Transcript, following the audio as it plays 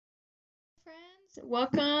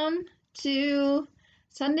Welcome to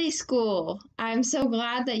Sunday School. I'm so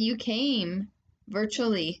glad that you came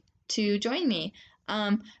virtually to join me.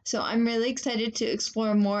 So I'm really excited to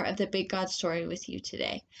explore more of the Big God story with you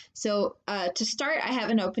today. So to start, I have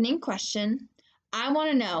an opening question. I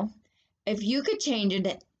want to know, if you could change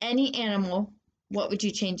into any animal, what would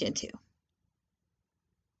you change into?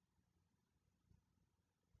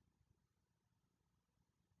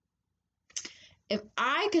 If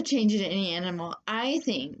I could change into any animal, I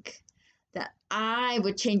think that I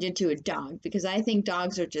would change into a dog, because I think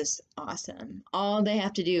dogs are just awesome. All they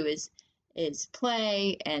have to do is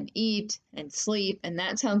play and eat and sleep, and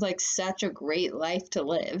that sounds like such a great life to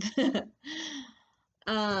live.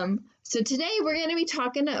 So today we're going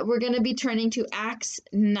to be turning to Acts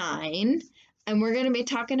 9, and we're going to be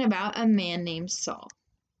talking about a man named Saul.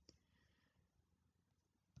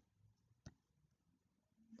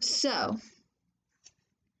 So,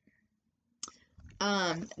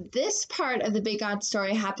 this part of the Big God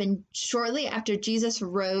story happened shortly after Jesus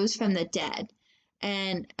rose from the dead,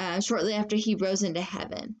 and shortly after he rose into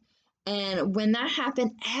heaven. And when that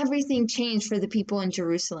happened, everything changed for the people in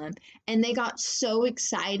Jerusalem, and they got so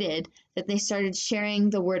excited that they started sharing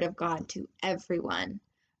the word of God to everyone,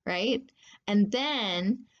 right? And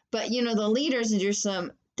then, but the leaders in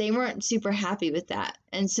Jerusalem, they weren't super happy with that.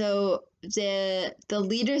 And so the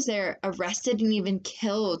leaders there arrested and even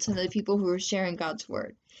killed some of the people who were sharing God's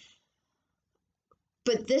word.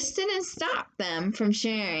 But this didn't stop them from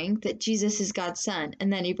sharing that Jesus is God's son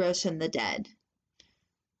and that he rose from the dead,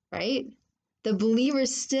 right? The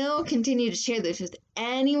believers still continued to share this with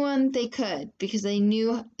anyone they could, because they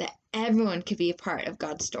knew that everyone could be a part of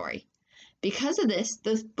God's story. Because of this,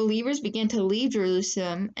 the believers began to leave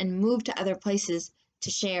Jerusalem and move to other places to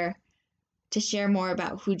share more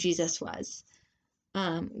about who Jesus was.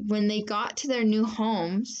 When they got to their new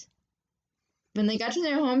homes, do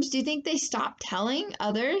you think they stopped telling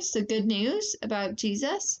others the good news about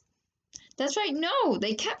Jesus? That's right. No,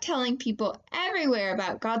 they kept telling people everywhere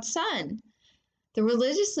about God's son. The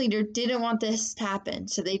religious leader didn't want this to happen,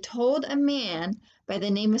 so they told a man by the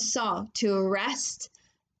name of Saul to arrest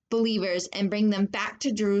believers and bring them back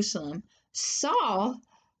to Jerusalem. Saul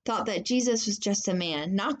thought that Jesus was just a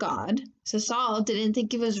man, not God. So Saul didn't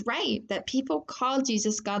think it was right that people called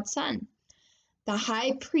Jesus God's son. The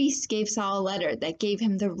high priest gave Saul a letter that gave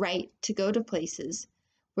him the right to go to places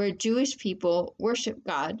where Jewish people worship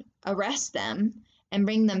God, arrest them, and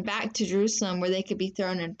bring them back to Jerusalem, where they could be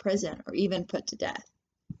thrown in prison or even put to death.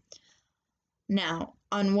 Now,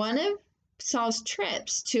 on one of Saul's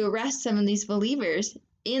trips to arrest some of these believers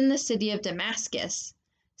in the city of Damascus,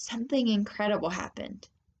 something incredible happened.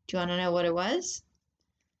 Do you want to know what it was?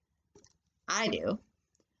 I do.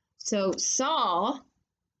 So Saul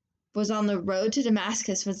was on the road to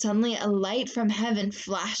Damascus when suddenly a light from heaven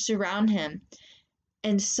flashed around him,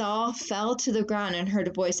 and Saul fell to the ground and heard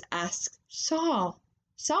a voice ask, "Saul,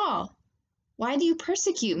 Saul, why do you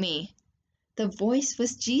persecute me?" The voice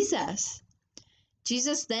was Jesus.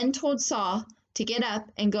 Jesus then told Saul to get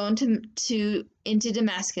up and go into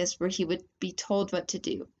Damascus, where he would be told what to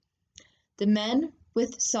do. The men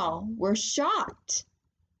with Saul were shocked.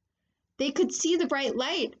 They could see the bright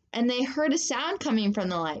light, and they heard a sound coming from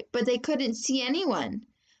the light, but they couldn't see anyone.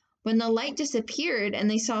 When the light disappeared and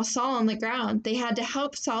they saw Saul on the ground, they had to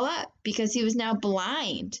help Saul up because he was now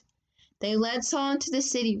blind. They led Saul into the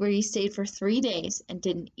city, where he stayed for 3 days and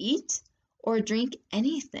didn't eat or drink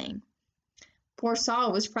anything. Poor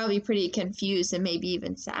Saul was probably pretty confused and maybe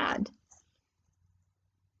even sad.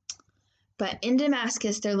 But in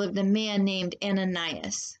Damascus there lived a man named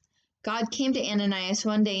Ananias. God came to Ananias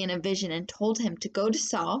one day in a vision and told him to go to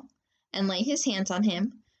Saul and lay his hands on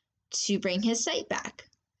him to bring his sight back.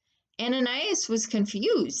 Ananias was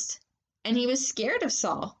confused, and he was scared of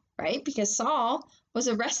Saul, right? Because Saul was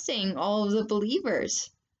arresting all of the believers.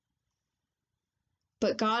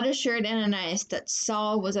 But God assured Ananias that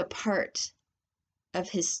Saul was a part of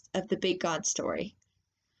the Big God story.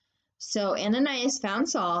 So Ananias found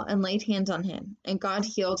Saul and laid hands on him, and God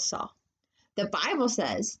healed Saul. The Bible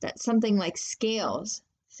says that something like scales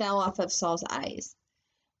fell off of Saul's eyes,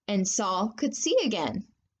 and Saul could see again.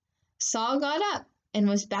 Saul got up and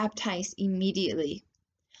was baptized immediately.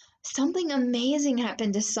 Something amazing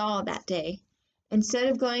happened to Saul that day. Instead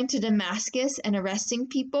of going to Damascus and arresting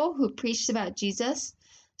people who preached about Jesus,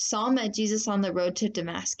 Saul met Jesus on the road to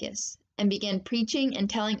Damascus and began preaching and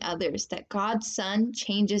telling others that God's Son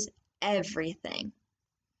changes everything.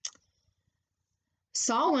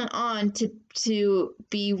 Saul went on to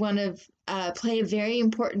be play a very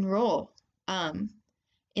important role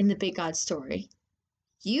in the Big God story.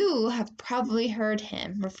 You have probably heard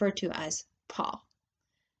him referred to as Paul,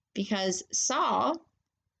 because Saul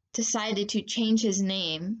decided to change his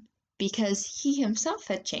name because he himself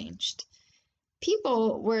had changed.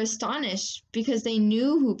 People were astonished because they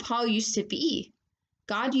knew who Paul used to be.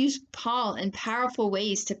 God used Paul in powerful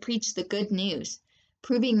ways to preach the good news,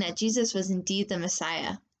 proving that Jesus was indeed the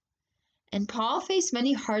Messiah. And Paul faced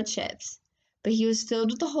many hardships, but he was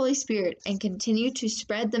filled with the Holy Spirit and continued to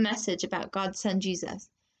spread the message about God's Son Jesus.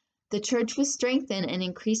 The church was strengthened and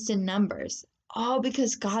increased in numbers, all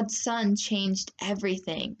because God's Son changed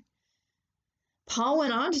everything. Paul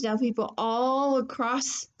went on to tell people all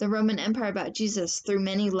across the Roman Empire about Jesus through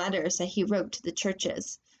many letters that he wrote to the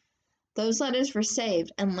churches. Those letters were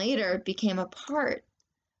saved and later became a part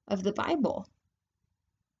of the Bible.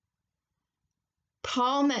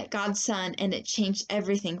 Paul met God's Son and it changed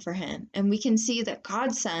everything for him. And we can see that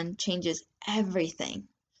God's Son changes everything.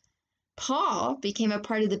 Paul became a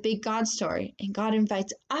part of the big God story, and God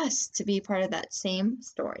invites us to be part of that same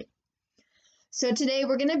story. So today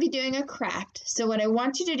we're going to be doing a craft. So what I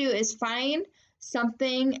want you to do is find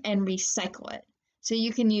something and recycle it. So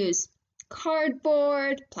you can use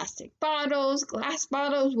cardboard, plastic bottles, glass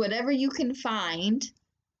bottles, whatever you can find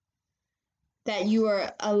that you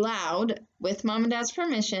are allowed, with mom and dad's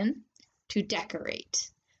permission, to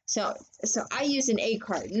decorate. So I used an egg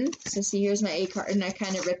carton. So see, here's my egg carton. I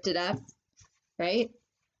kind of ripped it up, right?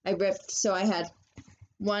 So I had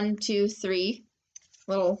 1, 2, 3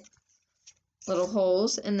 little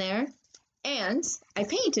holes in there, and I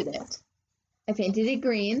painted it. I painted it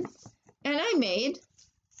green, and I made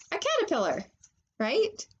a caterpillar,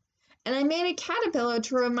 right? And I made a caterpillar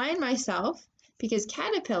to remind myself, because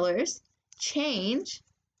caterpillars change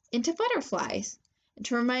into butterflies, and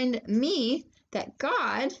to remind me that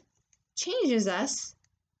God changes us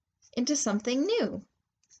into something new,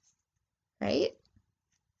 right?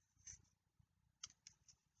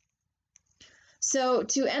 So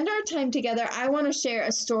to end our time together, I want to share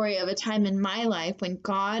a story of a time in my life when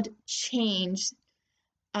God changed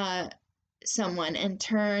someone and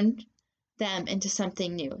turned them into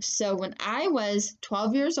something new. So when I was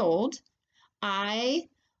 12 years old, I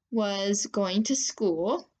was going to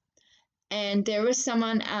school, and there was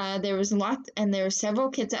there were several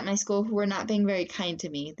kids at my school who were not being very kind to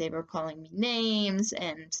me. They were calling me names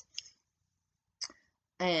and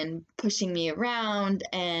pushing me around,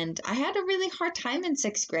 and I had a really hard time in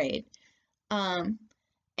 6th grade.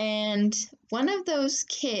 And one of those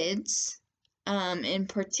kids, in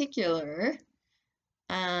particular,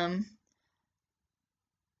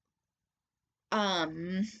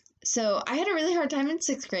 so I had a really hard time in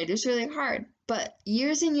 6th grade. It was really hard. But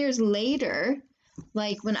years and years later,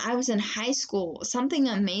 like when I was in high school, something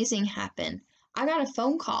amazing happened. I got a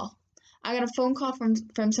phone call.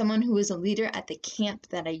 From someone who was a leader at the camp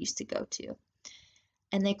that I used to go to.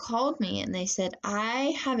 And they called me and they said,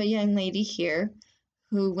 I have a young lady here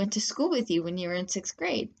who went to school with you when you were in 6th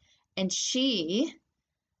grade. And she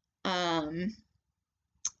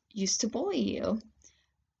used to bully you,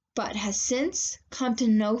 but has since come to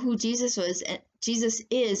know who Jesus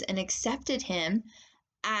is and accepted him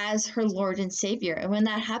as her Lord and Savior. And when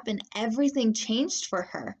that happened, everything changed for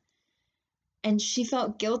her. And she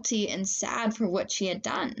felt guilty and sad for what she had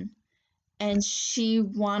done. And she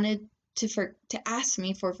wanted to ask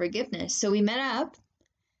me for forgiveness. So we met up,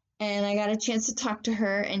 and I got a chance to talk to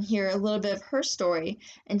her and hear a little bit of her story.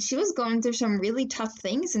 And she was going through some really tough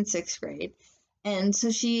things in 6th grade. And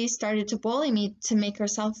so she started to bully me to make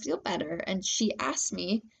herself feel better. And she asked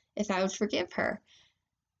me if I would forgive her.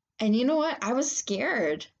 And you know what? I was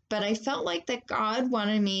scared, but I felt like that God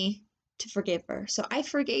wanted me to forgive her. So I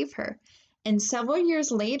forgave her. And several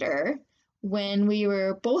years later, when we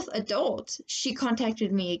were both adults, she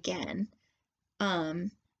contacted me again,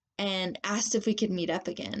 and asked if we could meet up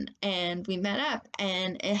again. And we met up,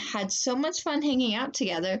 and it had so much fun hanging out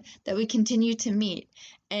together that we continued to meet.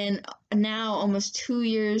 And now, almost 2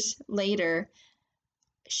 years later,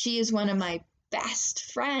 she is one of my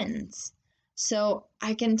best friends. So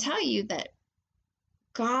I can tell you that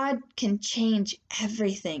God can change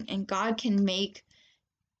everything, and God can make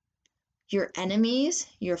your enemies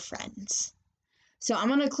your friends. So I'm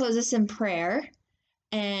going to close this in prayer,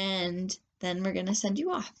 and then we're going to send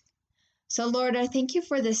you off. So Lord, I thank you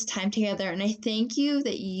for this time together, and I thank you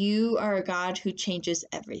that you are a God who changes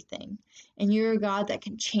everything, and you're a God that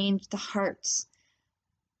can change the hearts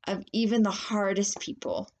of even the hardest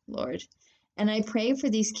people, Lord. And I pray for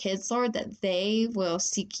these kids, Lord, that they will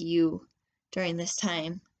seek you during this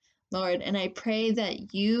time, Lord. And I pray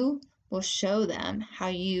that you will show them how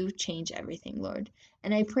you change everything, Lord.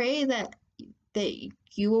 And I pray that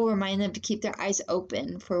you will remind them to keep their eyes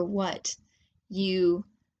open for what you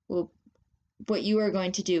will what you are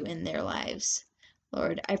going to do in their lives.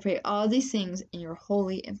 Lord, I pray all these things in your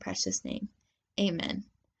holy and precious name. Amen.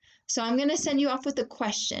 So I'm going to send you off with a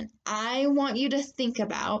question. I want you to think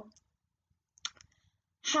about,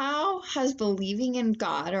 how has believing in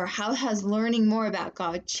God, or how has learning more about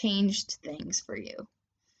God changed things for you?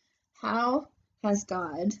 How has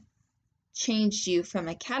God changed you from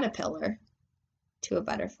a caterpillar to a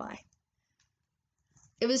butterfly?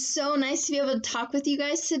 It was so nice to be able to talk with you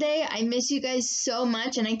guys today. I miss you guys so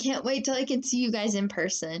much, and I can't wait till I can see you guys in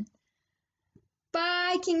person.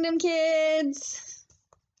 Bye, Kingdom Kids!